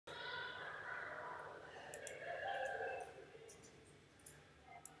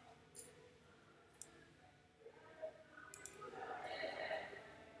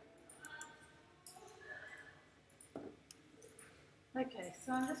Okay,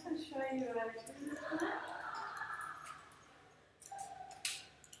 so I'm just going to show you our business plan.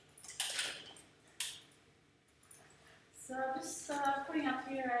 So I'm just putting up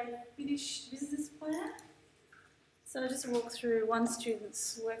here a finished business plan. So I'll just walk through one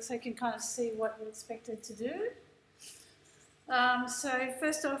student's work so you can kind of see what you're expected to do. So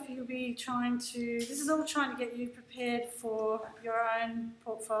first off, you'll be trying to, this is all trying to get you prepared for your own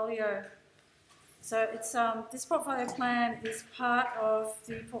portfolio. So it's this portfolio plan is part of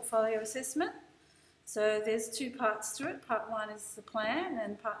the portfolio assessment. So there's two parts to it. Part one is the plan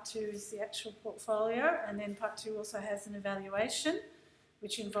and part two is the actual portfolio, and then part two also has an evaluation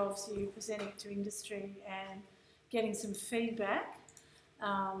which involves you presenting it to industry and getting some feedback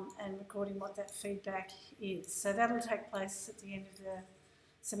and recording what that feedback is. So that'll take place at the end of the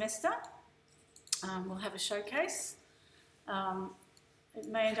semester. We'll have a showcase. It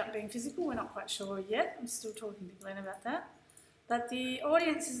may end up being physical, we're not quite sure yet. I'm still talking to Glenn about that. But the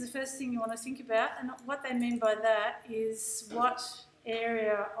audience is the first thing you want to think about, and what they mean by that is what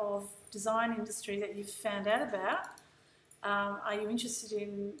area of design industry that you've found out about are you interested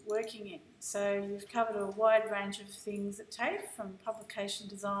in working in. So you've covered a wide range of things at TAFE, from publication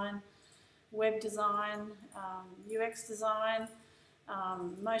design, web design, UX design,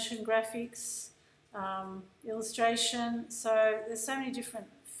 motion graphics, illustration. So there's so many different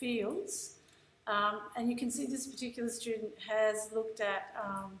fields. And you can see this particular student has looked at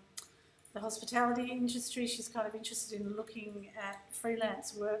the hospitality industry. She's kind of interested in looking at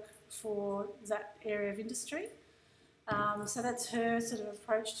freelance work for that area of industry. So that's her sort of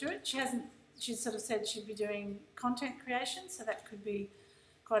approach to it. She sort of said she'd be doing content creation, so that could be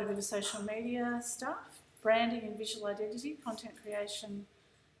quite a bit of social media stuff, branding and visual identity, content creation,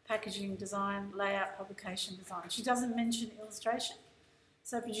 packaging design, layout, publication design. She doesn't mention illustration.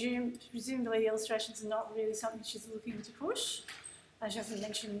 So presumably illustrations are not really something she's looking to push. And she hasn't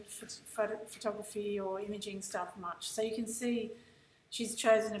mentioned photography or imaging stuff much. So you can see she's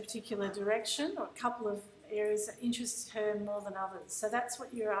chosen a particular direction or a couple of areas that interest her more than others. So that's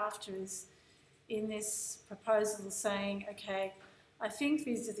what you're after, is in this proposal saying, okay, I think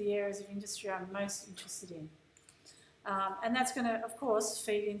these are the areas of industry I'm most interested in. And that's going to, of course,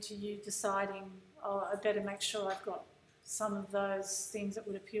 feed into you deciding, oh, I better make sure I've got some of those things that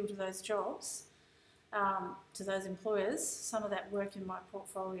would appeal to those jobs, to those employers, some of that work in my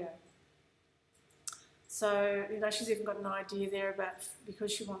portfolio. So, you know, she's even got an idea there about,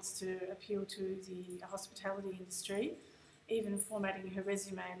 because she wants to appeal to the hospitality industry, even formatting her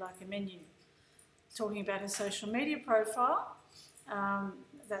resume like a menu. Talking about her social media profile,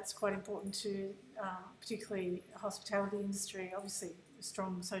 that's quite important to particularly the hospitality industry, obviously a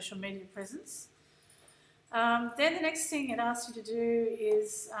strong social media presence. Then the next thing it asks you to do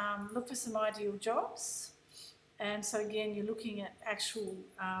is look for some ideal jobs. And so again, you're looking at actual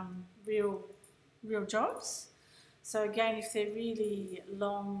real jobs. So again, if they're really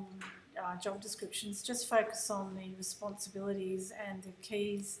long job descriptions, just focus on the responsibilities and the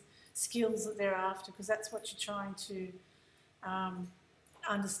keys, skills that they're after, because that's what you're trying to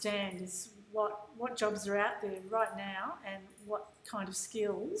understand, is what jobs are out there right now and what kind of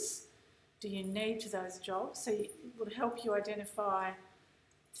skills do you need to those jobs. So it would help you identify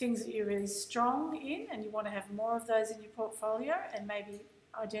things that you're really strong in and you want to have more of those in your portfolio, and maybe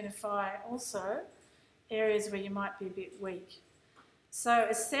identify also areas where you might be a bit weak. So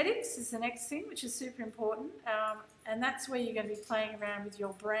aesthetics is the next thing, which is super important, and that's where you're going to be playing around with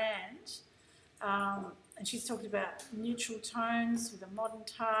your brand. And she's talked about neutral tones with a modern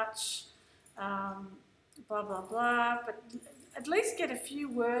touch, blah, blah, blah, but at least get a few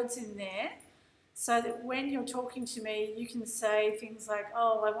words in there so that when you're talking to me, you can say things like,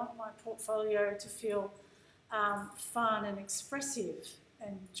 oh, I want my portfolio to feel fun and expressive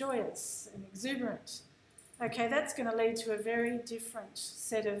and joyous and exuberant. Okay, that's going to lead to a very different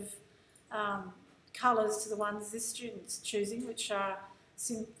set of colours to the ones this student's choosing, which are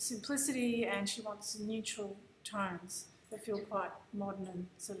simplicity, and she wants neutral tones that feel quite modern and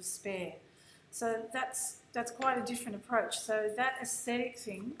sort of spare. So that's quite a different approach. So that aesthetic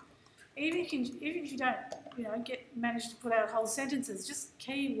thing, even if you don't, manage to put out whole sentences, just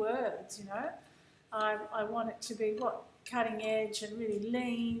key words. I want it to be cutting edge and really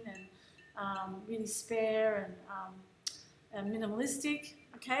lean and really spare and minimalistic.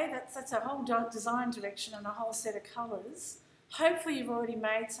 Okay, that's a whole design direction and a whole set of colours. Hopefully you've already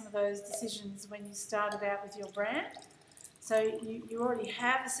made some of those decisions when you started out with your brand. So you already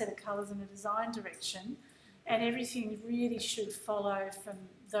have a set of colours and a design direction, and everything really should follow from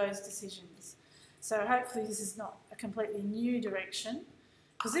those decisions. So hopefully this is not a completely new direction,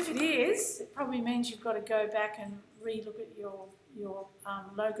 because if it is, it probably means you've got to go back and re-look at your your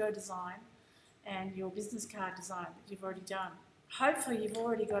logo design and your business card design that you've already done. Hopefully you've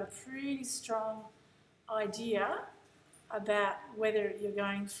already got a pretty strong idea about whether you're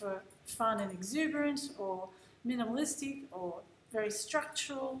going for fun and exuberant or minimalistic or very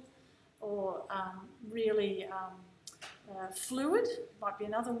structural or really fluid, might be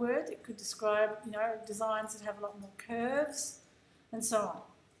another word. It could describe, designs that have a lot more curves and so on.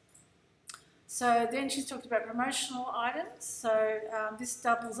 So then she's talked about promotional items. So this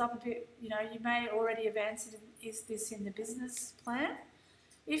doubles up a bit. You may already have answered, is this in the business plan?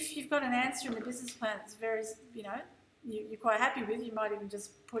 If you've got an answer in the business plan that's very, you're quite happy with, you might even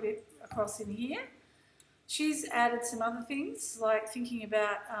just put it across in here. She's added some other things like thinking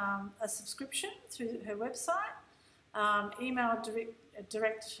about a subscription through her website,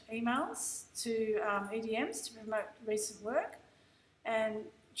 direct emails to EDMs to promote recent work, and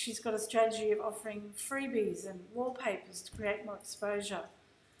she's got a strategy of offering freebies and wallpapers to create more exposure.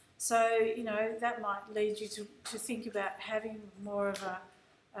 So, that might lead you to think about having more of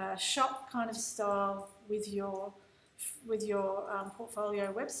a shop kind of style with your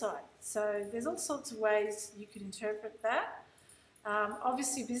portfolio website. So there's all sorts of ways you could interpret that.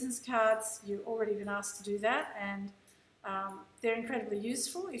 Obviously business cards, you've already been asked to do that, and they're incredibly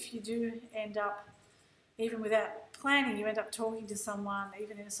useful if you do end up, even without planning, you end up talking to someone,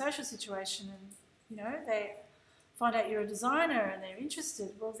 even in a social situation, and they find out you're a designer and they're interested.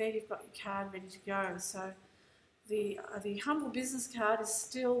 Well, there you've got your card ready to go. So the humble business card is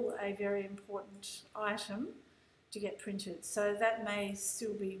still a very important item to get printed. So that may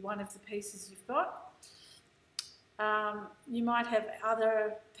still be one of the pieces you've got. You might have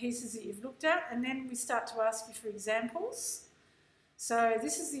other pieces that you've looked at, and then we start to ask you for examples. So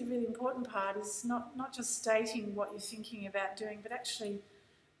this is the really important part, is not just stating what you're thinking about doing, but actually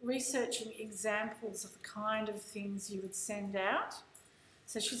researching examples of the kind of things you would send out.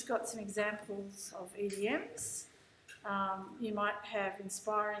 So she's got some examples of EDMs. You might have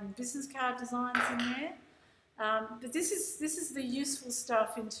inspiring business card designs in there. But this is the useful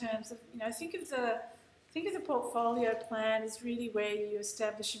stuff in terms of, think of the portfolio plan as really where you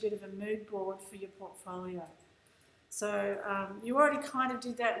establish a bit of a mood board for your portfolio. So you already kind of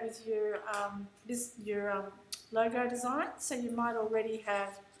did that with your logo design, so you might already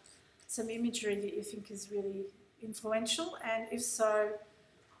have some imagery that you think is really influential, and if so,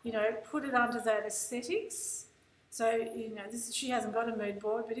 put it under that aesthetics. So, she hasn't got a mood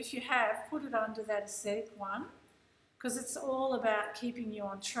board, but if you have, put it under that aesthetic one, because it's all about keeping you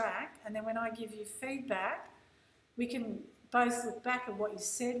on track. And then when I give you feedback, we can both look back at what you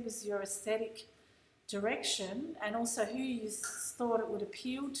said was your aesthetic direction, and also who you thought it would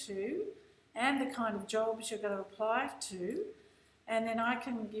appeal to, and the kind of jobs you're going to apply to. And then I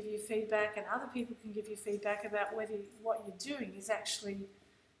can give you feedback, and other people can give you feedback about whether what you're doing is actually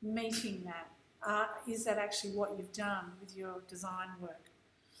meeting that. Is that actually what you've done with your design work?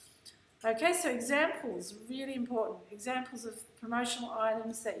 Okay, so examples, really important. Examples of promotional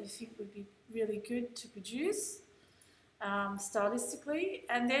items that you think would be really good to produce stylistically.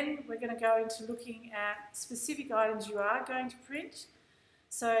 And then we're going to go into looking at specific items you are going to print.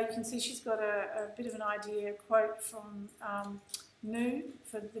 So you can see she's got a bit of an idea quote from Moo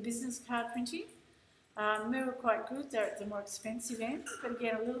for the business card printing. Moo are quite good, they're at the more expensive end, but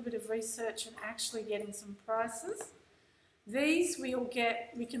again a little bit of research and actually getting some prices. These we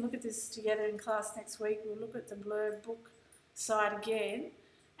can look at this together in class next week. We'll look at the blurb book side again,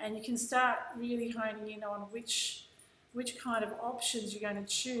 and you can start really honing in on which kind of options you're going to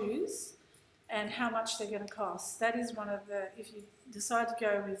choose and how much they're going to cost. That is one of the, if you decide to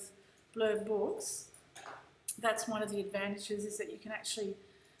go with blurb books, that's one of the advantages, is that you can actually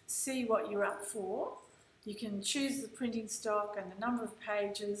see what you're up for. You can choose the printing stock and the number of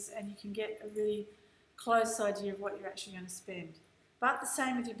pages, and you can get a really close idea of what you're actually going to spend. But the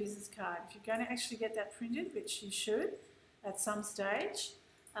same with your business card. If you're going to actually get that printed, which you should at some stage,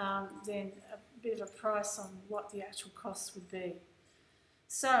 then a bit of a price on what the actual costs would be.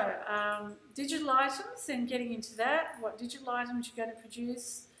 So digital items, then getting into that, what digital items you're going to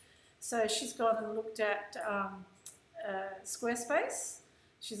produce. So she's gone and looked at Squarespace.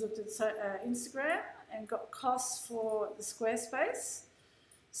 She's looked at Instagram and got costs for the Squarespace.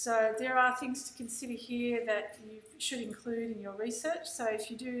 So there are things to consider here that you should include in your research. So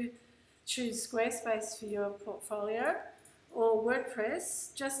if you do choose Squarespace for your portfolio or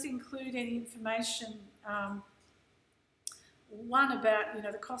WordPress, just include any information, one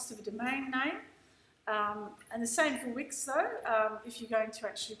about the cost of a domain name, and the same for Wix though. If you're going to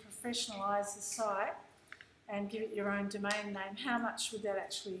actually professionalise the site and give it your own domain name, how much would that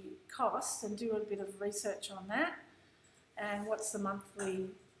actually cost, and do a bit of research on that. and what's the monthly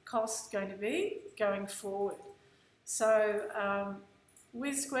cost going to be going forward. So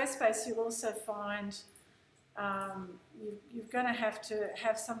with Squarespace, you'll also find you're going to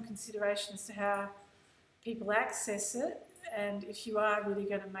have some consideration as to how people access it, and if you are really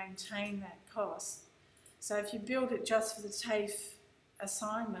going to maintain that cost. So if you build it just for the TAFE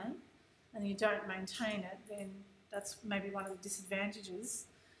assignment and you don't maintain it, then that's maybe one of the disadvantages.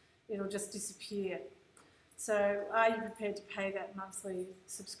 It'll just disappear. So are you prepared to pay that monthly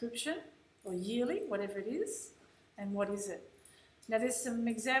subscription or yearly, whatever it is, and what is it? Now there's some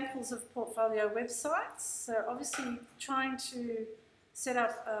examples of portfolio websites. So obviously trying to set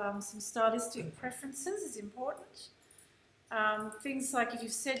up some stylistic preferences is important. Things like if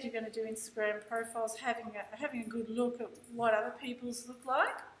you've said you're going to do Instagram profiles, having a good look at what other people's look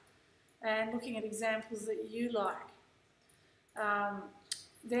like and looking at examples that you like.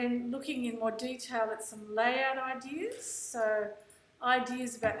 Then looking in more detail at some layout ideas, so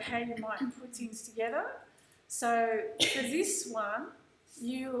ideas about how you might put things together. So for this one,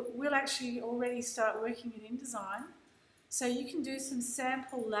 you will actually already start working in InDesign, so you can do some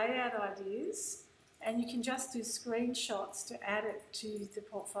sample layout ideas and you can just do screenshots to add it to the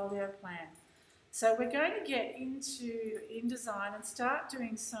portfolio plan. So we're going to get into InDesign and start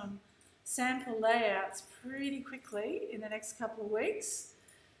doing some sample layouts pretty quickly in the next couple of weeks,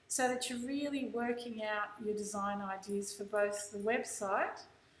 so that you're really working out your design ideas for both the website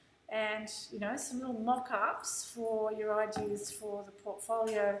and, you know, some little mock-ups for your ideas for the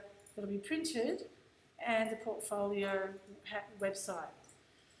portfolio that'll be printed and the portfolio website.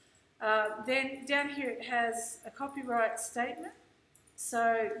 Then down here it has a copyright statement.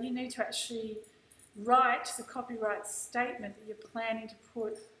 So you need to actually write the copyright statement that you're planning to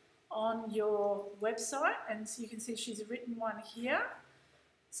put on your website. And so you can see she's written one here.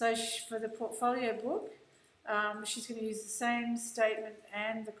 So for the portfolio book, she's going to use the same statement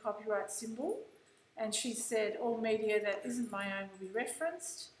and the copyright symbol. And she said all media that isn't my own will be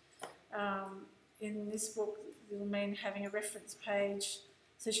referenced. In this book, it will mean having a reference page.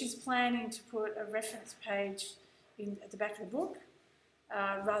 So she's planning to put a reference page at the back of the book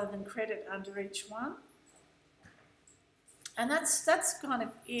rather than credit under each one. And that's kind of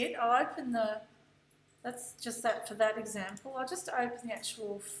it. I'll open that's just that for that example. I'll just open the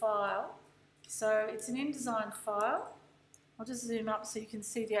actual file. So it's an InDesign file. I'll just zoom up so you can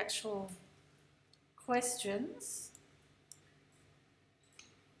see the actual questions.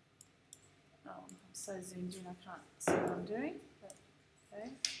 Oh, I'm so zoomed in I can't see what I'm doing. But, okay.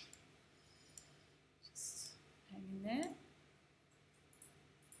 Just hang in there.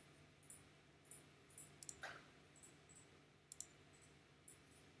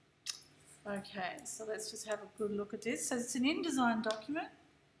 Okay, so let's just have a good look at this. So it's an InDesign document.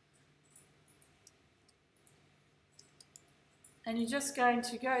 And you're just going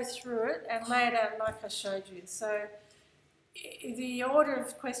to go through it and lay it out like I showed you. So the order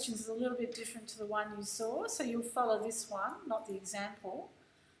of questions is a little bit different to the one you saw. So you'll follow this one, not the example.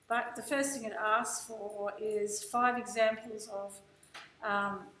 But the first thing it asks for is 5 examples of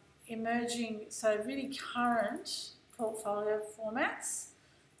emerging, so really current portfolio formats.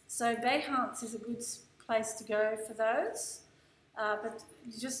 So Behance is a good place to go for those, but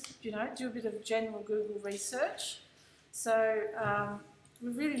you just, you know, do a bit of general Google research. So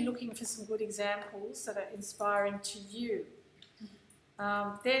we're really looking for some good examples that are inspiring to you.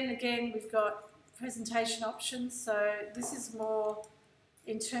 Then again, we've got presentation options. So this is more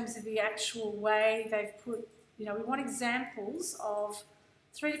in terms of the actual way they've put, you know, we want examples of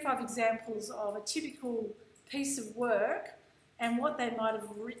 3 to 5 examples of a typical piece of work and what they might have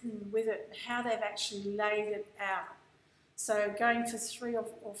written with it, how they've actually laid it out. So going for 3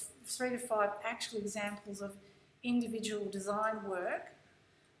 to 5 actual examples of individual design work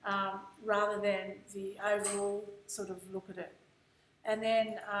rather than the overall sort of look at it. And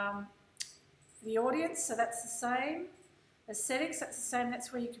then the audience, so that's the same. Aesthetics, that's the same.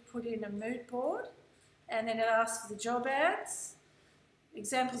 That's where you could put in a mood board. And then it asks for the job ads,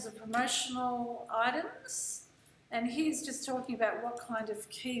 examples of promotional items. And here's just talking about what kind of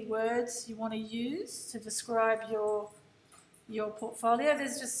keywords you want to use to describe your portfolio.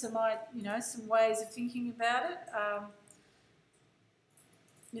 There's just some, you know, some ways of thinking about it.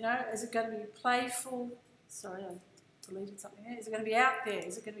 You know, is it going to be playful? Sorry, I deleted something there. Is it going to be out there?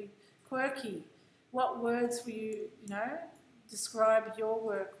 Is it going to be quirky? What words will you, you know, describe your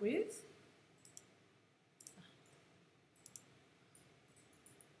work with?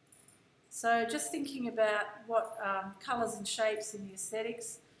 So just thinking about what colours and shapes in the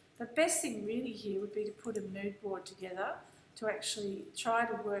aesthetics. The best thing really here would be to put a mood board together to actually try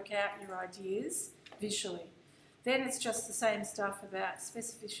to work out your ideas visually. Then it's just the same stuff about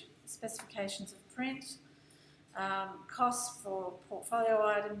specifications of print, costs for portfolio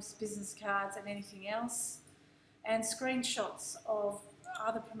items, business cards and anything else, and screenshots of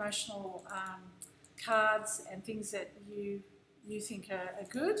other promotional cards and things that you think are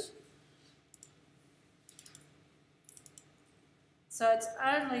good. So it's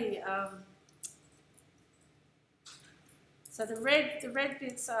only so the red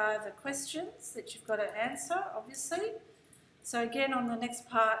bits are the questions that you've got to answer, obviously. So again, on the next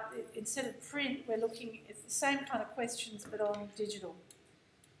part, instead of print, we're looking at the same kind of questions but on digital.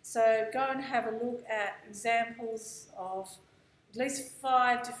 So go and have a look at examples of at least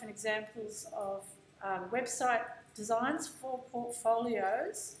 5 different examples of website designs for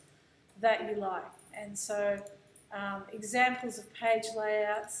portfolios that you like. And so examples of page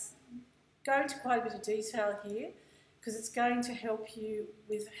layouts, go into quite a bit of detail here because it's going to help you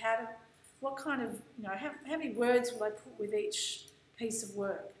with what kind of, how many words will I put with each piece of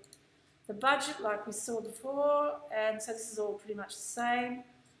work. The budget, like we saw before, and so this is all pretty much the same.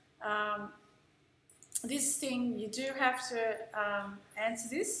 This thing, you do have to answer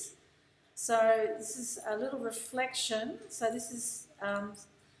this. So this is a little reflection. So this is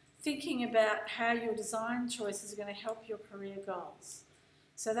thinking about how your design choices are going to help your career goals.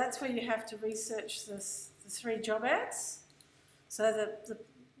 So that's where you have to research the 3 job ads. So the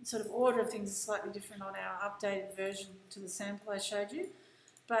sort of order of things is slightly different on our updated version to the sample I showed you.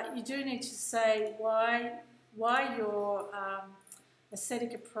 But you do need to say why your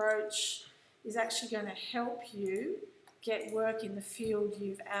aesthetic approach is actually going to help you get work in the field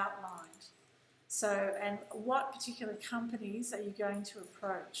you've outlined. So, and what particular companies are you going to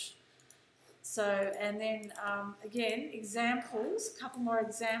approach? So, and then again, examples, a couple more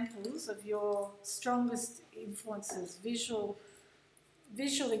examples of your strongest influences, visual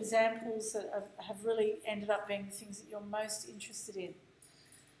examples that have really ended up being the things that you're most interested in.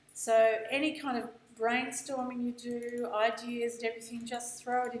 So any kind of brainstorming you do, ideas and everything, just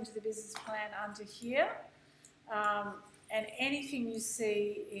throw it into the business plan under here. And anything you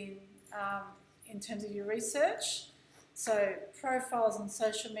see in terms of your research, so profiles on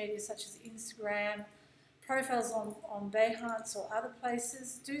social media such as Instagram, profiles on Behance or other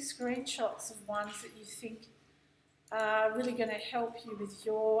places, do screenshots of ones that you think are really going to help you with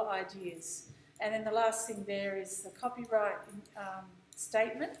your ideas. And then the last thing there is the copyright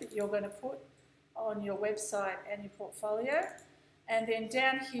statement that you're going to put on your website and your portfolio. And then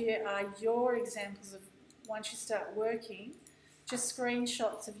down here are your examples of, once you start working, just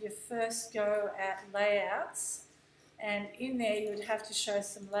screenshots of your first go at layouts. And in there you would have to show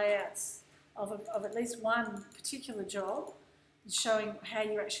some layouts of at least one particular job, showing how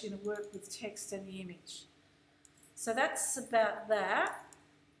you're actually going to work with text and the image. So that's about that.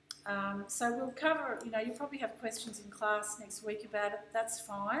 So we'll cover, you probably have questions in class next week about it. That's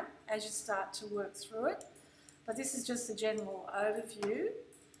fine as you start to work through it. But this is just a general overview.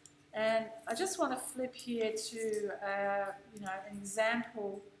 And I just want to flip here to, an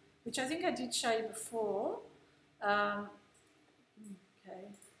example, which I think I did show you before. Okay.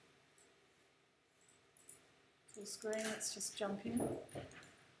 Full screen, let's just jump in.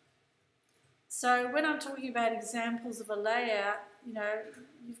 So when I'm talking about examples of a layout,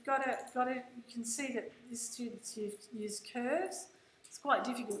 you've got to, you can see that this student's used curves. It's quite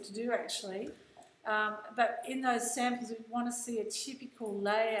difficult to do actually. But in those samples, we want to see a typical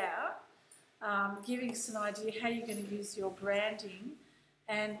layout, giving us an idea how you're going to use your branding,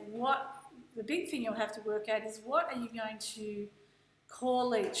 and the big thing you'll have to work out is what are you going to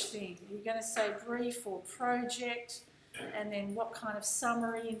call each thing. You're going to say brief or project, and then what kind of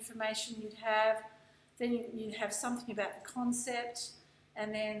summary information you'd have. Then you'd have something about the concept,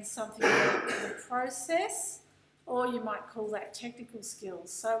 and then something about the process, or you might call that technical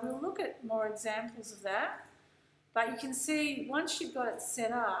skills. So we'll look at more examples of that. But you can see once you've got it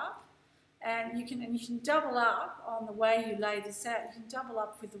set up, and you can double up on the way you lay this out. You can double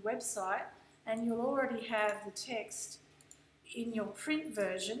up with the website, and you'll already have the text in your print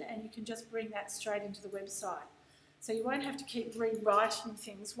version, and you can just bring that straight into the website. So you won't have to keep rewriting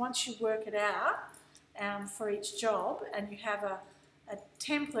things. Once you work it out for each job, and you have a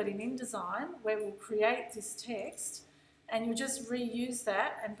template in InDesign where we'll create this text, and you'll just reuse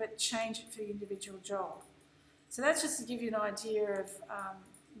that but change it for the individual job. So that's just to give you an idea of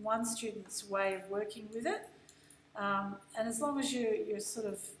one student's way of working with it. And as long as you're sort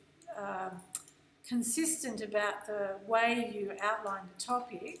of consistent about the way you outline the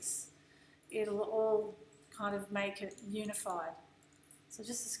topics, it'll all kind of make it unified. So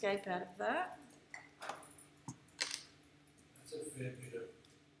just escape out of that. That's a fair bit of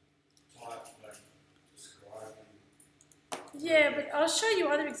type, like describing Yeah, but I'll show you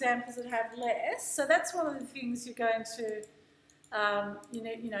other examples that have less. So that's one of the things you're going to,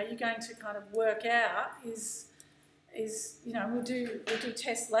 you're going to kind of work out is we'll do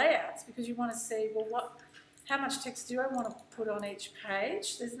test layouts because you want to see, well, how much text do I want to put on each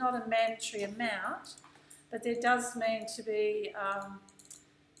page? There's not a mandatory amount, but there does mean to be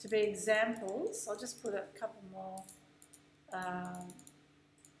examples. I'll just put a couple more.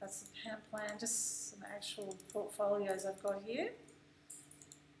 That's the plan, just some actual portfolios I've got here.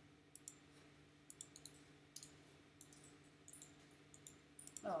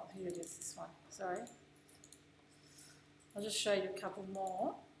 Oh, here it is, this one, sorry. I'll just show you a couple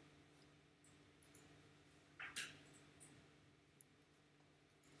more.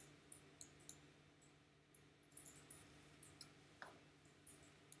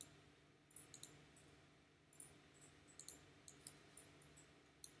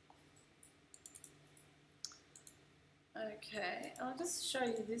 Okay, I'll just show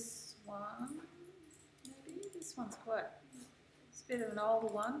you this one. Maybe this one's it's a bit of an older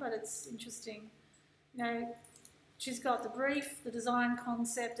one, but it's interesting. You know, she's got the brief, the design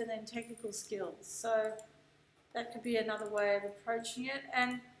concept, and then technical skills. So that could be another way of approaching it.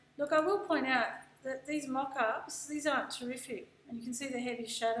 And look, I will point out that these mock-ups, these aren't terrific. And you can see the heavy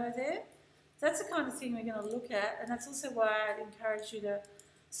shadow there. That's the kind of thing we're going to look at, and that's also why I'd encourage you to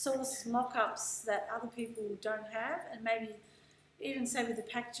source mock-ups that other people don't have, and maybe even say with the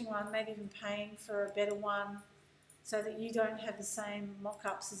packaging one, maybe even paying for a better one so that you don't have the same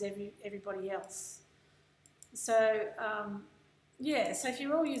mock-ups as everybody else. So yeah, so if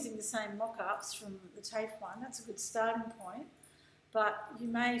you're all using the same mock-ups from the TAFE one, that's a good starting point, but you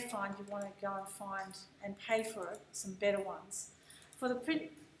may find you want to go and find and pay for it, some better ones. For the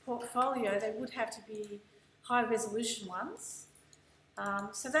print portfolio, they would have to be high resolution ones.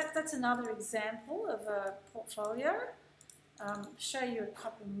 So that's another example of a portfolio. Show you a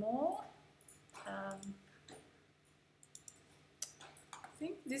couple more. I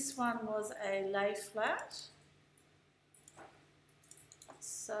think this one was a lay flat.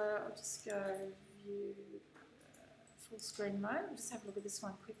 So I'll just go view full screen mode. We'll just have a look at this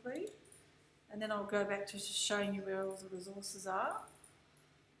one quickly. And then I'll go back to just showing you where all the resources are.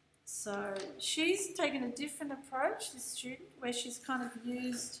 So she's taken a different approach, this student, where she's kind of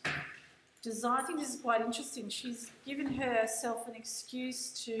used design. I think this is quite interesting. She's given herself an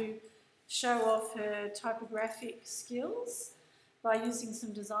excuse to show off her typographic skills by using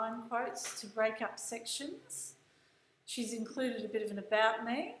some design quotes to break up sections. She's included a bit of an about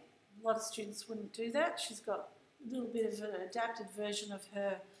me. A lot of students wouldn't do that. She's got a little bit of an adapted version of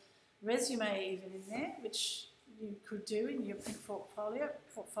her resume even in there, which you could do in your print portfolio.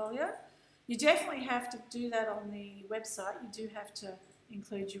 You definitely have to do that on the website. You do have to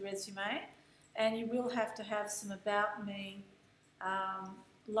include your resume, and you will have to have some about me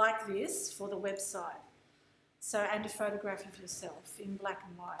like this for the website. So, and a photograph of yourself in black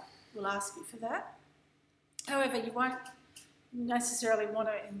and white. We'll ask you for that. However, you won't necessarily want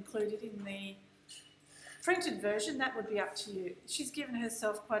to include it in the printed version. That would be up to you. She's given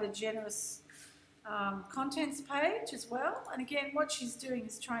herself quite a generous contents page as well, and again what she's doing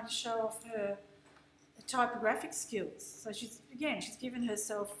is trying to show off her typographic skills. So she's given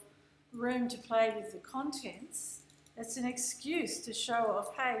herself room to play with the contents. It's an excuse to show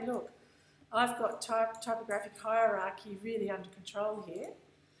off, hey look, I've got typographic hierarchy really under control here.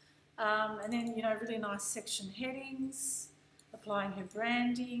 And then, you know, really nice section headings, applying her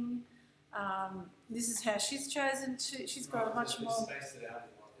branding. This is how she's chosen to, she's got a much more...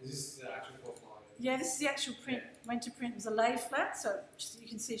 Is this the actual portfolio? Yeah, this is the actual print. Went to print. It was a lay flat, so you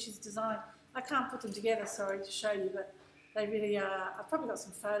can see she's designed. I can't put them together, sorry, to show you, but they really are. I've probably got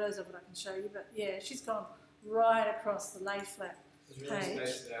some photos of it I can show you, but yeah, she's gone right across the lay flat page. It's really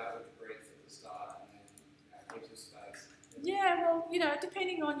spaced it out with the brief at the start and then heaps of space. Yeah, well, you know,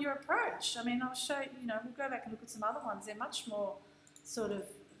 depending on your approach. I mean, I'll show you, you know, we'll go back and look at some other ones. They're much more sort of,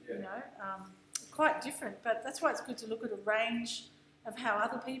 you know, quite different, but that's why it's good to look at a range of how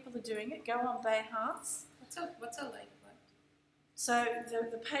other people are doing it. Go on Behance. What's a lay flat? So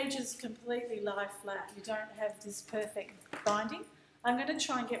the page is completely lie flat. You don't have this perfect binding. I'm going to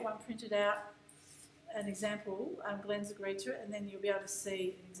try and get one printed out, an example. Glenn's agreed to it, and then you'll be able to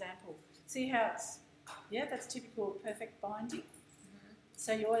see an example. See how it's, yeah, that's typical perfect binding.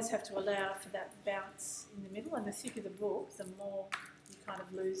 So you always have to allow for that bounce in the middle, and the thicker the book, the more you kind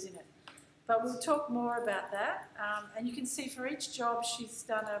of lose in it. But we'll talk more about that, and you can see for each job she's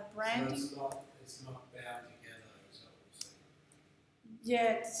done a branding. So it's not bound together, is that what you're saying?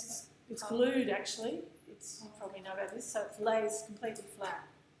 Yeah, it's glued actually. You probably know about this, so it lays completely flat.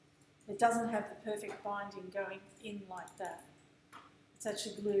 It doesn't have the perfect binding going in like that. It's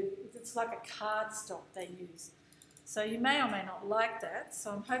actually glued. It's like a cardstock they use. So you may or may not like that.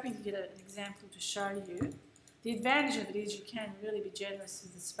 So I'm hoping to get an example to show you. The advantage of it is you can really be generous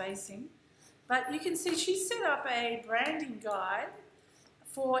with the spacing. But you can see she set up a branding guide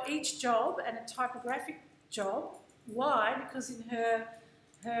for each job and a typographic job. Why? Because in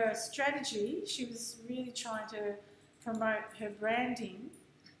her strategy, she was really trying to promote her branding,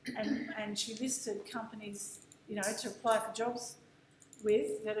 and she listed companies, you know, to apply for jobs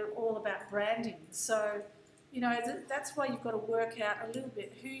with that are all about branding. So, you know, that's why you've got to work out a little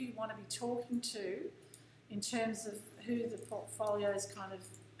bit who you want to be talking to in terms of who the portfolio is kind of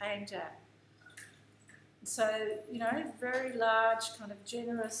aimed at. So, you know, very large, kind of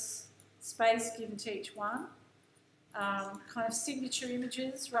generous space given to each one. Kind of signature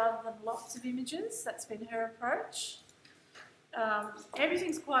images rather than lots of images. That's been her approach.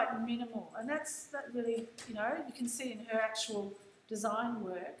 Everything's quite minimal, and that really, you know, you can see in her actual design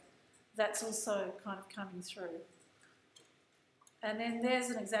work, that's also kind of coming through. And then there's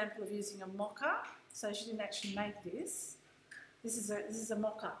an example of using a mock-up. So she didn't actually make this. This is a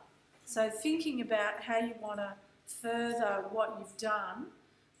mock-up. So thinking about how you want to further what you've done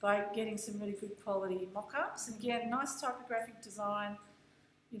by getting some really good quality mock-ups. And again, nice typographic design,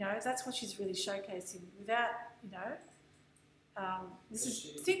 you know, that's what she's really showcasing without, you know,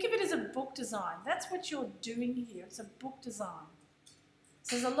 think of it as a book design. That's what you're doing here. It's a book design.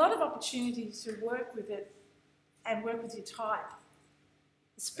 So there's a lot of opportunities to work with it and work with your type,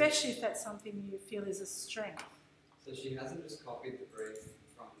 especially if that's something you feel is a strength. So she hasn't just copied the brief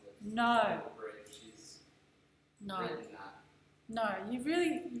from the No. brief, she's No. written that. No, you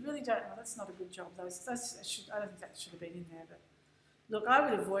really don't. Well, that's not a good job, though. I don't think that should have been in there. But look, I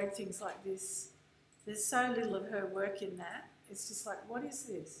would avoid things like this. There's so little of her work in that. It's just like, what is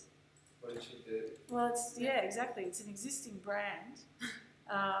this? What did she do? Well, exactly. It's an existing brand.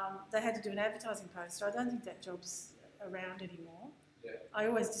 They had to do an advertising poster. I don't think that job's around anymore. Yeah. I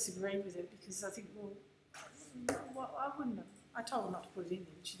always disagree with it because I think, well, I wouldn't have. I told her not to put it in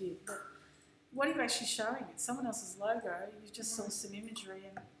there, but she did. But what are you actually showing? It's someone else's logo. You've just saw some imagery.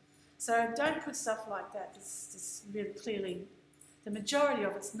 And so don't put stuff like that. It's really clearly, the majority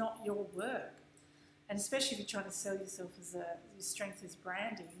of it's not your work. And especially if you're trying to sell yourself as your strength is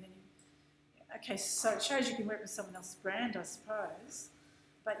branding. And then okay, so it shows you can work with someone else's brand, I suppose.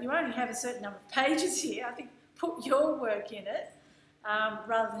 But you only have a certain number of pages here. I think put your work in it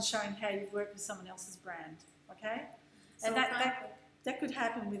rather than showing how you work with someone else's brand. Okay? So and that could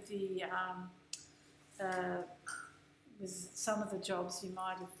happen with the with some of the jobs you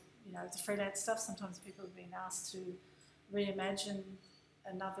might have, you know, the freelance stuff. Sometimes people have been asked to reimagine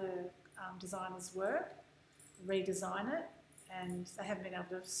another designer's work, redesign it, and they haven't been able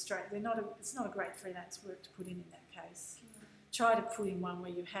to it's not a great freelance work to put in that case. Mm-hmm. Try to put in one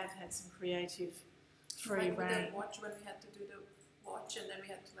where you have had some creative free like reign. With the watch, when we had to do the watch, and then we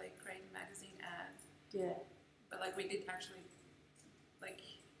had to like create a magazine ad. Yeah. But like we did actually, like,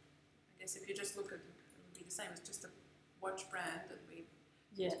 I guess if you just look at it, it would be the same. It's just a watch brand that we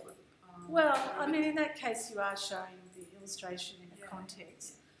just put. Well, I mean, in that case, you are showing the illustration in a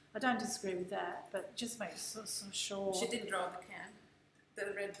context. I don't disagree with that, but just make sure. She did draw the can.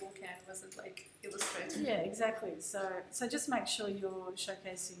 The Red Bull can wasn't like illustrated. Yeah, exactly. So just make sure you're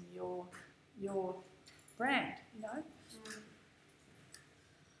showcasing your brand. You know.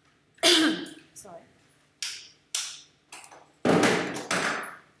 Sorry.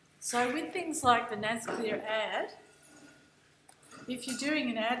 So with things like the NasClear ad, if you're doing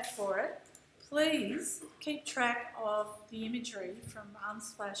an ad for it, please keep track of the imagery from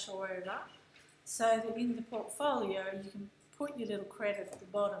Unsplash or wherever, so that in the portfolio you can put your little credit at the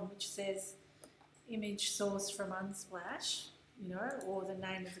bottom which says image sourced from Unsplash, you know, or the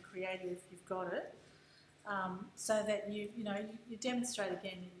name of the creator if you've got it, so that you demonstrate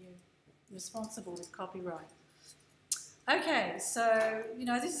again that you're responsible with copyright. Okay, so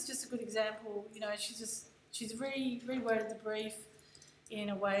this is just a good example. She's reworded the brief in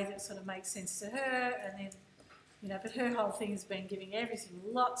a way that sort of makes sense to her, and then, but her whole thing has been giving everything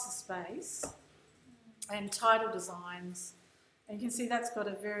lots of space and title designs, and you can see that's got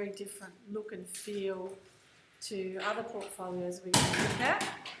a very different look and feel to other portfolios we can look at.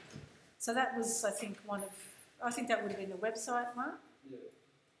 So that was, I think that would have been the website one. Yeah.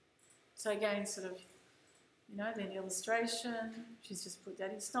 So again, sort of, then illustration, she's just put that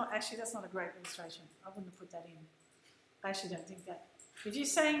in. It's not, actually, that's not a great illustration. I wouldn't have put that in. I actually don't think that. If you're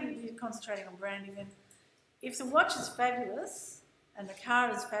saying you're concentrating on branding, then if the watch is fabulous and the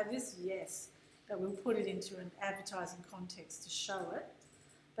car is fabulous, yes, but we'll put it into an advertising context to show it.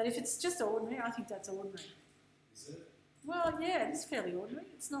 But if it's just ordinary, I think that's ordinary. Is it? Well, yeah, it is fairly ordinary.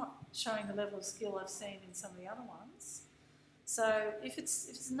 It's not showing the level of skill I've seen in some of the other ones. So if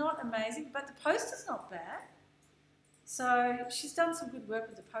it's not amazing, but the poster's not bad. So she's done some good work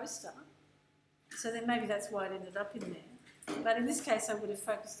with the poster. So then maybe that's why it ended up in there. But in this case, I would have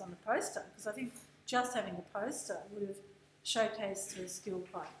focused on the poster because I think just having the poster would have showcased her skill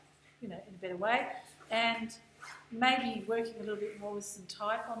quite, in a better way. And maybe working a little bit more with some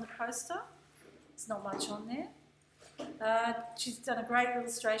type on the poster. There's not much on there. She's done a great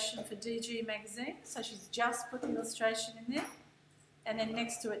illustration for DG magazine, so she's just put the illustration in there. And then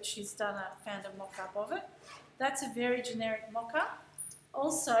next to it, she's found a mock-up of it. That's a very generic mock-up.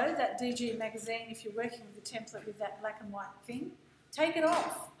 Also, that DG magazine, if you're working with the template with that black and white thing, take it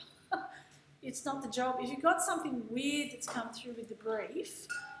off. It's not the job. If you've got something weird that's come through with the brief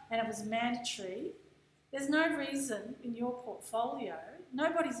and it was mandatory, there's no reason in your portfolio,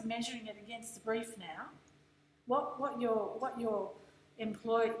 nobody's measuring it against the brief now. What your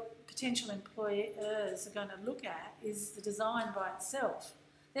potential employers are going to look at is the design by itself.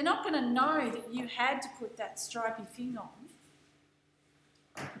 They're not going to know that you had to put that stripy thing on.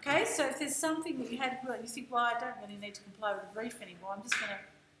 Okay, so if there's something that you had to put on, you think, well, I don't really need to comply with the brief anymore.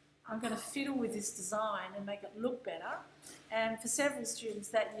 I'm going to fiddle with this design and make it look better. And for several students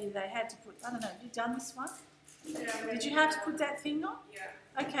that year, they had to put, I don't know, have you done this one? Yeah, did you have to put that thing on?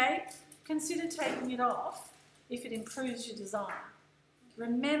 Yeah. Okay, consider taking it off if it improves your design.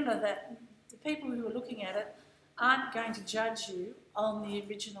 Remember that the people who are looking at it aren't going to judge you on the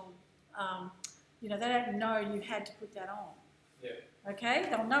original, they don't know you had to put that on. Yeah. Okay,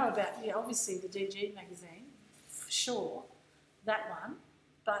 they'll know about, obviously the DG magazine, for sure, that one.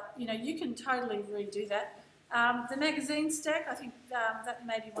 But, you can totally redo that. The magazine stack, I think that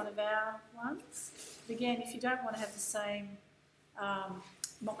may be one of our ones. Again, if you don't want to have the same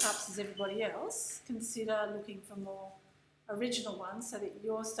mock-ups as everybody else, consider looking for more original ones so that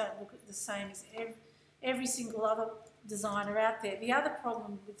yours don't look the same as every single other designer out there. The other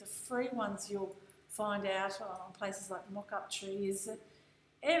problem with the free ones you'll find out on places like Mockup Tree is that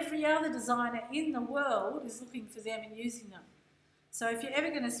every other designer in the world is looking for them and using them. So if you're ever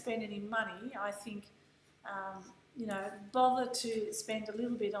going to spend any money, I think, bother to spend a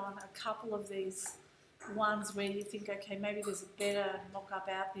little bit on a couple of these ones where you think, okay, maybe there's a better mock-up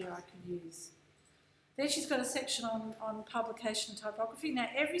out there I can use. Then she's got a section on publication and typography. Now,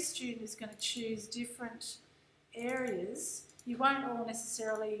 every student is going to choose different areas. You won't all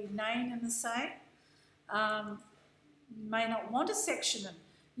necessarily name them the same. You may not want to section them.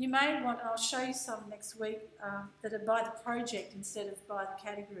 You may want, and I'll show you some next week, that are by the project instead of by the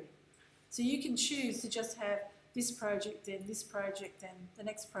category. So you can choose to just have this project, then the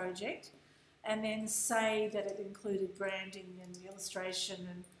next project, and then say that it included branding and illustration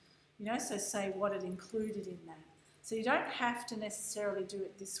and, so say what it included in that. So you don't have to necessarily do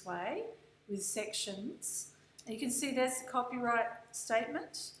it this way with sections. And you can see there's the copyright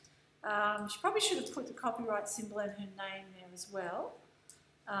statement. She probably should have put the copyright symbol and her name there as well.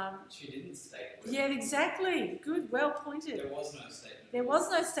 She didn't state it. Yeah, exactly. Good, well pointed. There was no statement. There was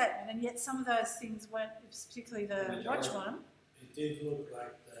no statement, and yet some of those things weren't, particularly the watch one. It did look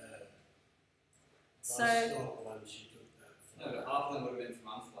like the bus So, stop one she took that from. No, but half of them would have been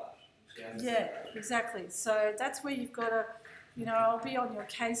from Unsplash. She hasn't yeah, said that. exactly. So that's where you've got to, I'll be on your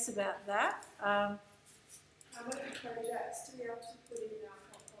case about that. How many projects do we have to put in our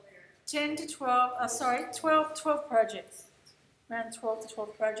portfolio? 10 to 12, 12 projects. Around 12 to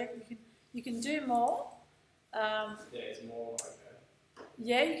 12 project. You can do more. Yeah, it's more okay.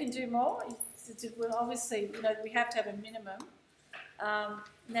 Yeah, you can do more. Well, obviously, we have to have a minimum.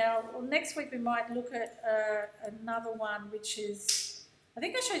 Now, next week we might look at another one, which is, I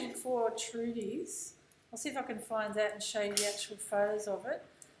think I showed you before, Trudy's. I'll see if I can find that and show you the actual photos of it.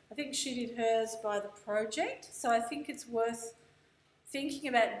 I think she did hers by the project, so I think it's worth thinking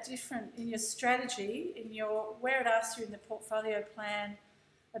about different in your strategy, where it asks you in the portfolio plan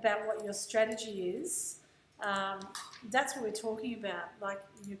about what your strategy is. That's what we're talking about, like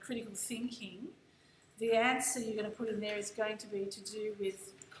your critical thinking. The answer you're going to put in there is going to be to do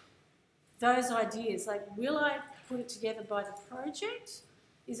with those ideas, like will I put it together by the project?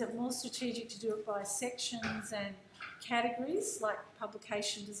 Is it more strategic to do it by sections and categories, like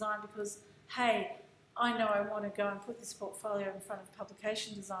publication design, because, hey, I know I want to go and put this portfolio in front of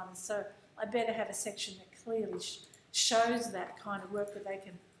publication designers, so I better have a section that clearly shows that kind of work that they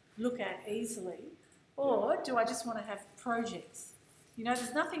can look at easily. Or do I just want to have projects?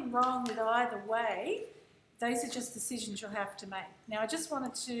 There's nothing wrong with either way. Those are just decisions you'll have to make. Now, I just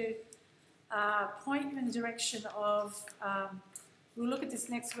wanted to point you in the direction of We'll look at this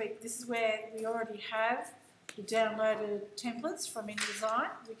next week. This is where we already have the downloaded templates from InDesign.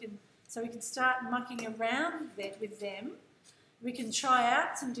 So we can start mucking around with them. We can try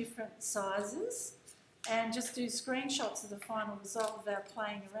out some different sizes and just do screenshots of the final result without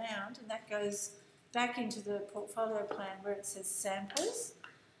playing around, and that goes back into the portfolio plan where it says samples.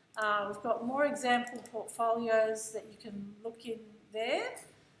 We've got more example portfolios that you can look in there.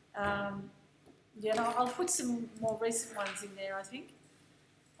 I'll put some more recent ones in there, I think.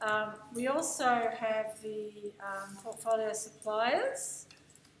 We also have the portfolio suppliers.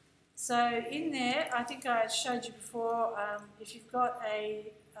 So in there, I think I showed you before, if you've got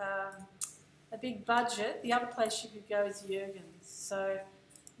a big budget, the other place you could go is Jurgens. So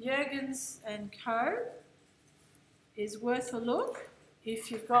Jurgens and Co. is worth a look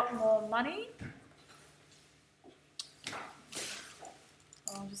if you've got more money.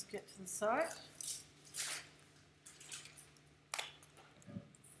 I'll just get to the site.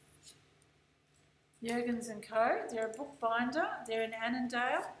 Jurgens and Co. They're a bookbinder. They're in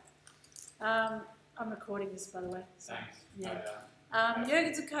Annandale. I'm recording this, by the way. So, Thanks. yeah.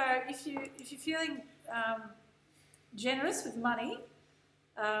 Jurgens and Co. If you're feeling generous with money,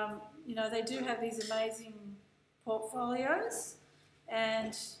 they do have these amazing portfolios,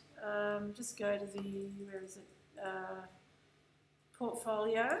 and just go to the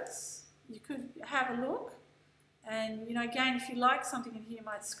portfolios. You could have a look, and again, if you like something in here, you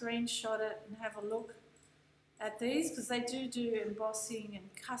might screenshot it and have a look at these, because they do embossing and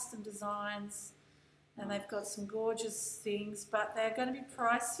custom designs, and they've got some gorgeous things, but they're going to be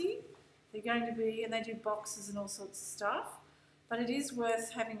pricey. They're going to be, and they do boxes and all sorts of stuff, but it is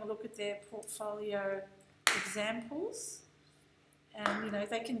worth having a look at their portfolio examples. And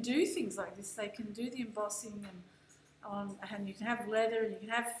they can do things like this. They can do the embossing, and you can have leather, and you can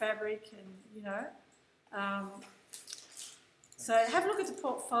have fabric, and so have a look at the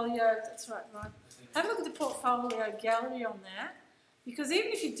portfolio. That's right, Ryan. Have a look at the portfolio gallery on that, because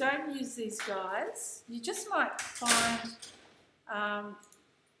even if you don't use these guys, you just might find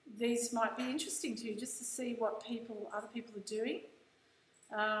these might be interesting to you, just to see what other people are doing.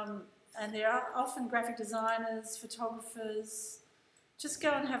 And there are often graphic designers, photographers. Just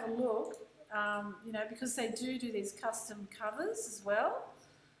go and have a look, because they do these custom covers as well,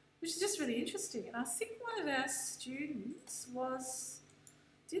 which is just really interesting. And I think one of our students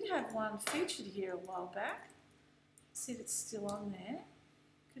did have one featured here a while back. See if it's still on there.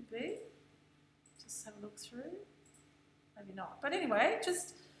 Could be. Just have a look through. Maybe not. But anyway,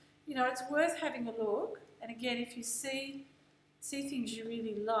 just, it's worth having a look. And again, if you see things you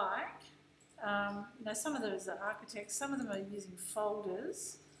really like, some of those are architects, some of them are using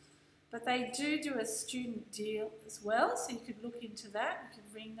folders, but they do a student deal as well, so you could look into that. You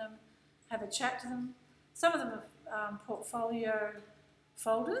could ring them, have a chat to them. Some of them are portfolio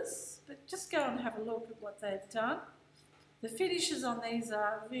folders, but just go and have a look at what they've done. The finishes on these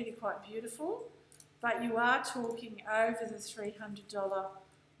are really quite beautiful, but you are talking over the $300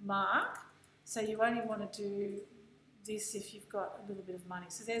 mark, so you only want to do this if you've got a little bit of money.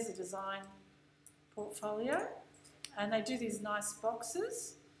 So there's a design portfolio, and they do these nice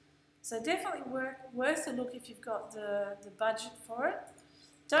boxes. So definitely worth a look if you've got the budget for it.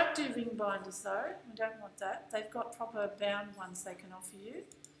 Don't do ring binders though, we don't want that. They've got proper bound ones they can offer you.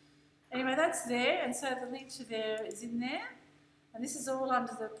 Anyway, that's there, and so the link to there is in there. And this is all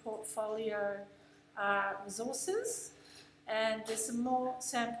under the portfolio resources. And there's some more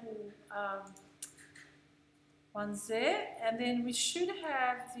sample ones there. And then we should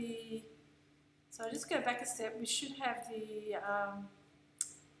have so I'll just go back a step, we should have the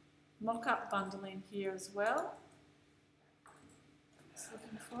mock-up bundle in here as well. Just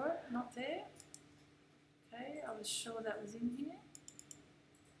looking for it, not there. Okay, I was sure that was in here.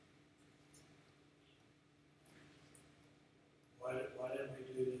 Why don't we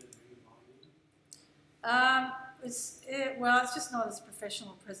do the rebinding? Well, it's just not as a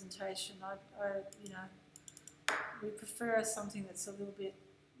professional presentation. We prefer something that's a little bit,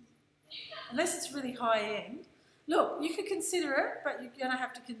 unless it's really high end. Look, you could consider it, but you're going to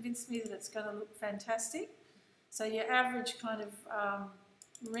have to convince me that it's going to look fantastic. So your average kind of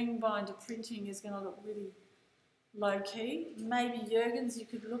ring binder printing is going to look really low key. Maybe Jurgens you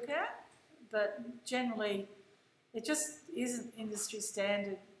could look at, but generally it just isn't industry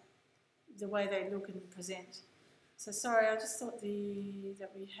standard the way they look and present. So sorry, I just thought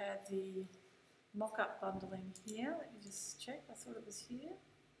that we had the mock-up bundle in here. Let me just check. I thought it was here.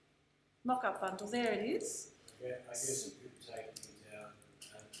 Mock-up bundle. There it is. Yeah, I guess you could take things out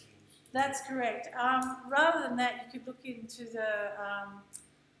and things. That's correct. Rather than that, you could look into the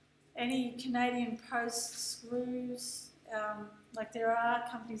any Canadian Post screws like there are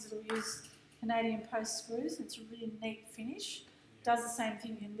companies that will use Canadian Post screws. It's a really neat finish. Does the same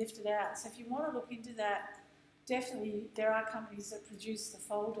thing, you can lift it out. So if you want to look into that, definitely there are companies that produce the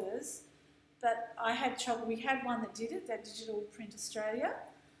folders. But I had trouble, we had one that did it, that Digital Print Australia,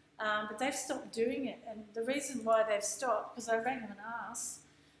 but they've stopped doing it. And the reason why they've stopped, because I rang them and asked,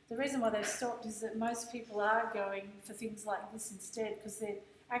 the reason why they've stopped is that most people are going for things like this instead because they're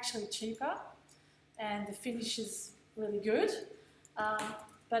actually cheaper and the finish is really good.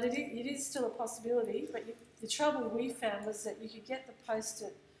 But it is still a possibility. But the trouble we found was that you could get the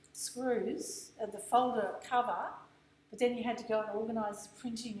post-it screws and the folder cover, but then you had to go and organise the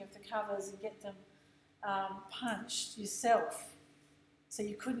printing of the covers and get them punched yourself. So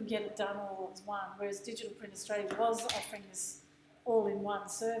you couldn't get it done all as one, whereas Digital Print Australia was offering this all-in-one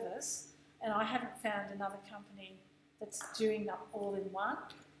service, and I haven't found another company that's doing that all-in-one.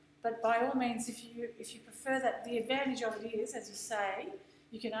 But by all means, if you prefer that, the advantage of it is, as you say,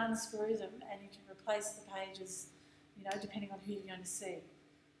 you can unscrew them and you can replace the pages, you know, depending on who you're going to see.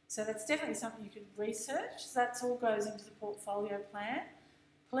 So that's definitely something you could research. So that all goes into the portfolio plan.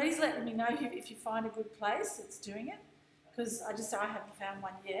 Please let me know if you find a good place that's doing it, because I haven't found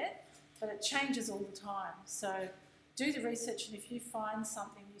one yet, but it changes all the time. So do the research, and if you find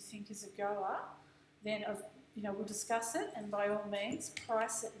something you think is a goer, then we'll discuss it, and by all means,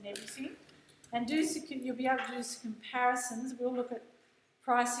 price it and everything. And you'll be able to do some comparisons. We'll look at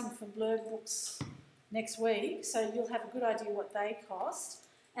pricing for blurred books next week, so you'll have a good idea what they cost,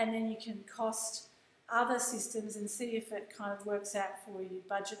 and then you can cost other systems and see if it kind of works out for you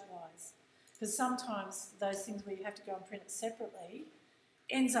budget-wise. Because sometimes those things where you have to go and print it separately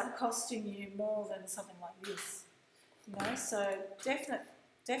ends up costing you more than something like this. You know, so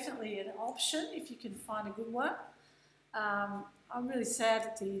definitely an option if you can find a good one. I'm really sad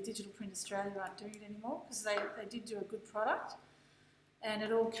that the Digital Print Australia aren't doing it anymore, because they did do a good product and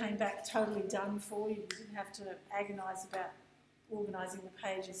it all came back totally done for you. You didn't have to agonise about organising the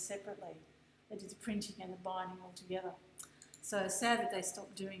pages separately. They did the printing and the binding all together. So sad that they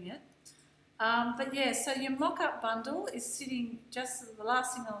stopped doing it. But yeah, so your mock-up bundle is sitting, just the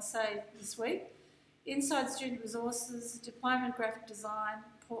last thing I'll say this week, inside student resources, diploma in graphic design,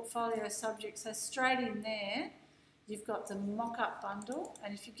 portfolio subject. So straight in there, you've got the mock-up bundle.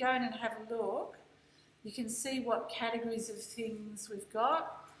 And if you go in and have a look, you can see what categories of things we've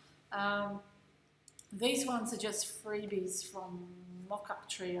got. These ones are just freebies from Mock-Up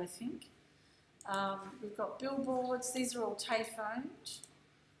Tree, I think. We've got billboards. These are all TAFE owned,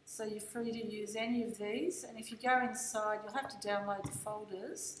 so you're free to use any of these. And if you go inside, you'll have to download the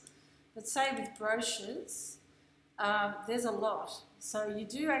folders. But say with brochures, there's a lot. So you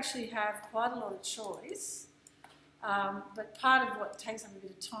do actually have quite a lot of choice. But part of what takes up a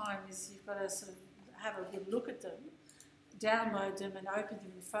bit of time is you've got to sort of have a good look at them, download them and open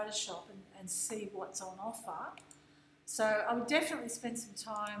them in Photoshop and see what's on offer. So I would definitely spend some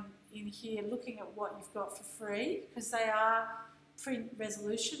time in here looking at what you've got for free, because they are print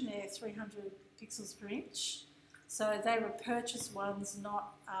resolution, they're 300 pixels per inch. So they were purchase ones,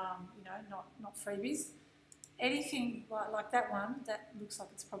 not not freebies. Anything like that one, that looks like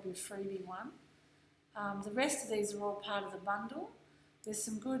it's probably a freebie one. The rest of these are all part of the bundle. There's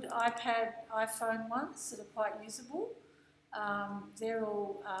some good iPad, iPhone ones that are quite usable. They're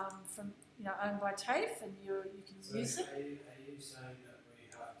all owned by TAFE, and you can use them. Are you saying that we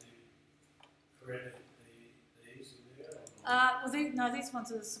have to credit these in there? No, these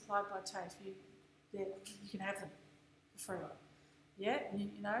ones are supplied by TAFE. You can have them for free. Yeah,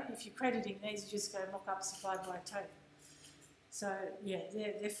 if you're crediting these, you just go mock-up supplied by TAFE. So yeah,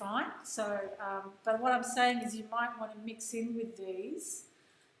 they're fine. So, but what I'm saying is you might want to mix in with these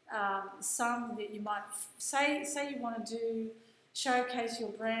some that you might say you want to showcase your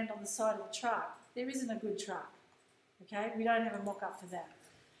brand on the side of a truck. There isn't a good truck. Okay, we don't have a mock-up for that.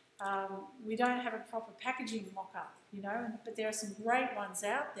 We don't have a proper packaging mock-up, but there are some great ones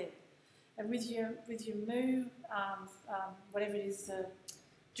out there. And with your Moo, whatever it is, the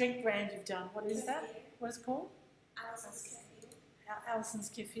drink brand you've done, what is that? What is it called? Alison's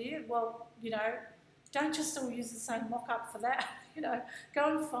Kefir. Well, don't just all use the same mock-up for that.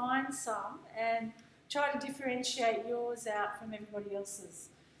 Go and find some and try to differentiate yours out from everybody else's.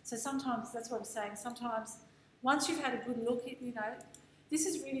 So sometimes, that's what I'm saying, sometimes once you've had a good look at, this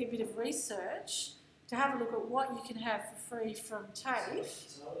is really a bit of research to have a look at what you can have for free from TAFE.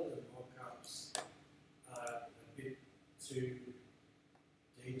 Some of the mock-ups are a bit too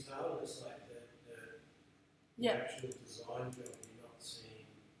detailed. It's like the actual design job you're not seeing.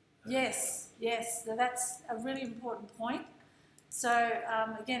 Yes, so that's a really important point. So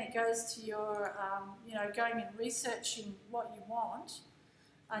again, it goes to your, you know, going and researching what you want,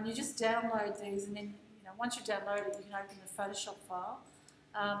 and you just download these, and then, you know, once you download it, you can open the Photoshop file.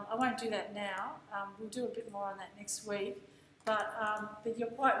 I won't do that now. We'll do a bit more on that next week. But you're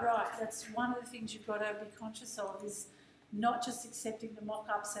quite right. That's one of the things you've got to be conscious of, is not just accepting the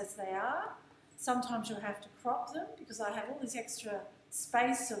mock-ups as they are. Sometimes you'll have to crop them because I have all this extra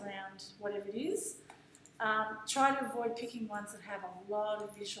space around whatever it is. Try to avoid picking ones that have a lot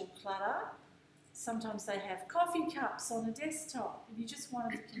of visual clutter. Sometimes they have coffee cups on a desktop and you just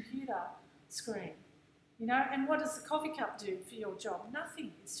want a computer screen. You know, and what does the coffee cup do for your job?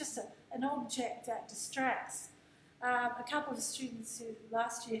 Nothing. It's just an object that distracts. A couple of students who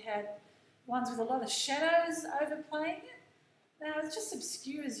last year had ones with a lot of shadows overplaying it. Now, it just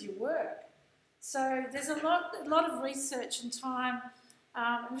obscures your work. So there's a lot of research and time,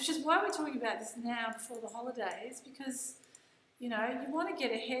 which is why we're talking about this now before the holidays, because, you know, you want to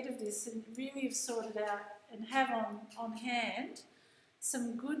get ahead of this and really have sorted out and have on hand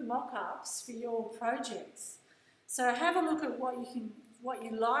some good mock-ups for your projects. So have a look at what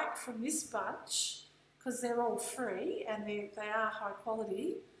you like from this bunch, because they're all free and they are high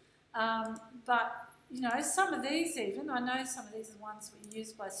quality. But, you know, some of these even, I know some of these are ones that are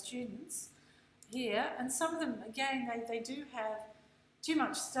used by students here, and some of them, again, they do have too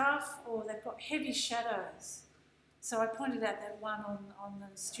much stuff, or they've got heavy shadows. So I pointed out that one on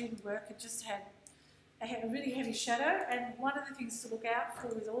the student work, it just had a really heavy shadow, and one of the things to look out for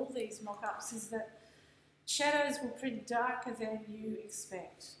with all these mock-ups is that shadows will print darker than you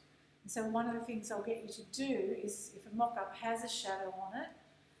expect. And so one of the things I'll get you to do is, if a mock-up has a shadow on it,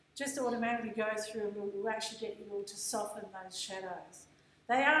 just automatically go through and we'll actually get you all to soften those shadows.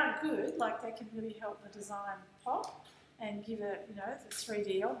 They are good, like they can really help the design pop and give it, you know, the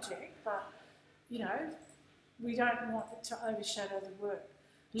 3D object, but, you know, we don't want it to overshadow the work,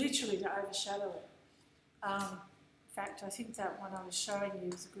 literally to overshadow it. In fact, I think that one I was showing you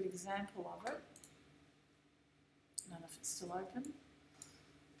is a good example of it. I don't know if it's still open.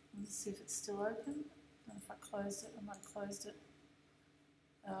 Let's see if it's still open. I don't know if I closed it. I might have closed it.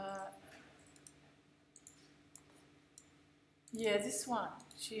 Yeah, this one.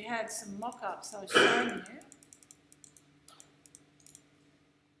 She had some mock-ups I was showing you.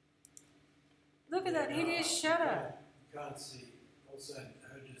 Look at that hideous shadow. You can't see. Also,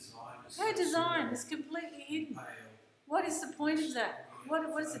 her design is... Her design is completely hidden. Pale. What is the point of that?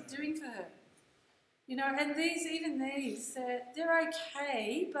 What is it doing for her? You know, and even these, they're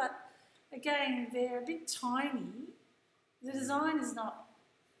okay, but again, they're a bit tiny. The design is not,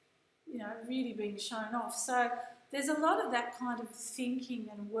 you know, really being shown off. So there's a lot of that kind of thinking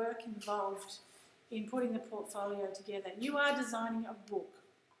and work involved in putting the portfolio together. You are designing a book.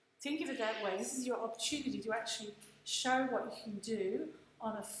 Think of it that way. This is your opportunity to actually show what you can do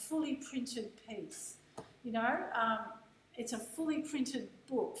on a fully printed piece. You know, it's a fully printed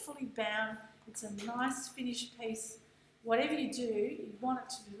book, fully bound. It's a nice finished piece. Whatever you do, you want it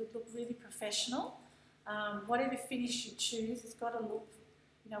to look really professional. Whatever finish you choose, it's got to look,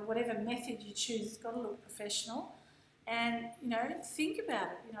 you know, whatever method you choose, it's got to look professional. And, you know, think about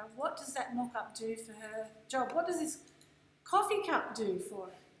it. You know, what does that mock-up do for her job? What does this coffee cup do for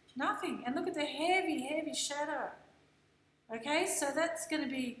her? Nothing. And look at the heavy, heavy shadow. Okay, so that's going to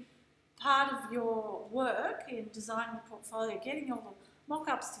be part of your work in designing the portfolio, getting all the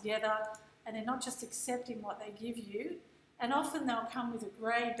mock-ups together, and then not just accepting what they give you. And often they'll come with a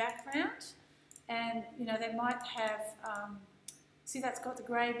grey background, and, you know, they might have, see that's got the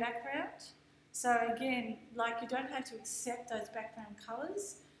grey background? So again, like, you don't have to accept those background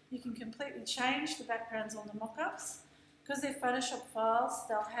colours. You can completely change the backgrounds on the mock-ups. Because they're Photoshop files,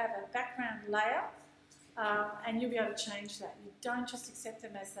 they'll have a background layer, and you'll be able to change that. You don't just accept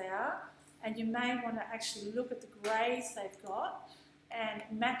them as they are, and you may want to actually look at the greys they've got and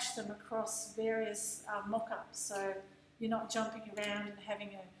match them across various mock-ups. So you're not jumping around and having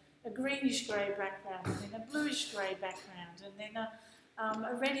a greenish grey background, and then a bluish grey background, and then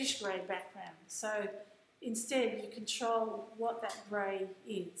a reddish grey background. So instead, you control what that grey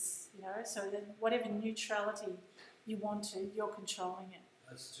is, you know, so then whatever neutrality you want to, you're controlling it.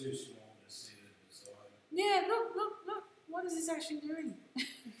 That's too small to see the design. Yeah, look, what is this actually doing?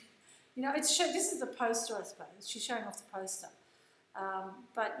 You know, this is the poster, I suppose. She's showing off the poster.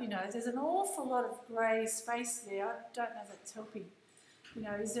 But, you know, there's an awful lot of grey space there. I don't know if that's helping. You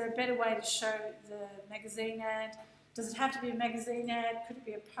know, is there a better way to show the magazine ad? Does it have to be a magazine ad? Could it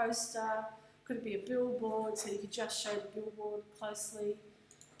be a poster? Could it be a billboard, so you could just show the billboard closely?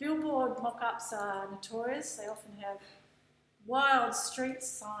 Billboard mock-ups are notorious. They often have wild street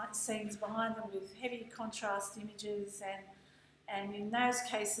scenes behind them with heavy contrast images, And in those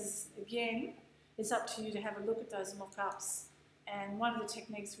cases, again, it's up to you to have a look at those mock-ups. And one of the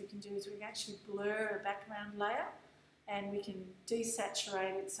techniques we can do is we can actually blur a background layer, and we can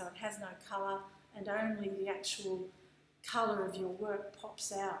desaturate it so it has no colour and only the actual colour of your work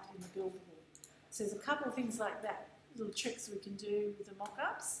pops out in the billboard. So there's a couple of things like that, little tricks we can do with the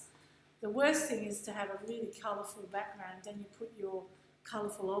mock-ups. The worst thing is to have a really colourful background, then you put your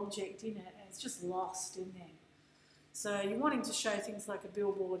colourful object in it and it's just lost in there. So you're wanting to show things like a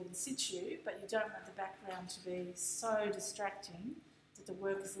billboard in situ, but you don't want the background to be so distracting that the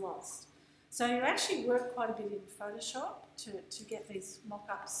work is lost. So you actually work quite a bit in Photoshop to get these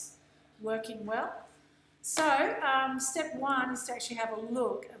mock-ups working well. So step one is to actually have a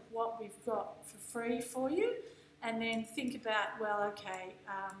look at what we've got for free for you, and then think about, well, okay,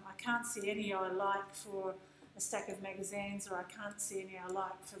 I can't see any I like for a stack of magazines, or I can't see any I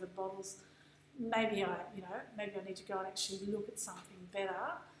like for the bottles. Maybe I need to go and actually look at something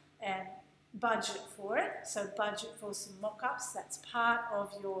better and budget for it. So budget for some mock-ups. That's part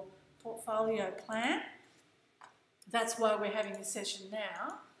of your portfolio plan. That's why we're having this session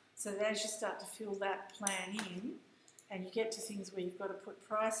now. So that as you start to fill that plan in and you get to things where you've got to put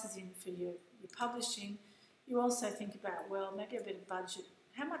prices in for your publishing, you also think about, well, maybe a bit of budget.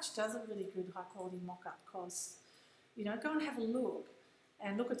 How much does a really good high-quality mock-up cost? You know, go and have a look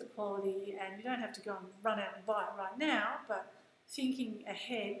and look at the quality, and you don't have to go and run out and buy it right now, but thinking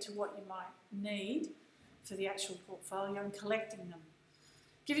ahead to what you might need for the actual portfolio and collecting them.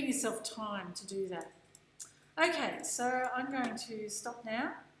 Giving yourself time to do that. Okay, so I'm going to stop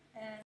now and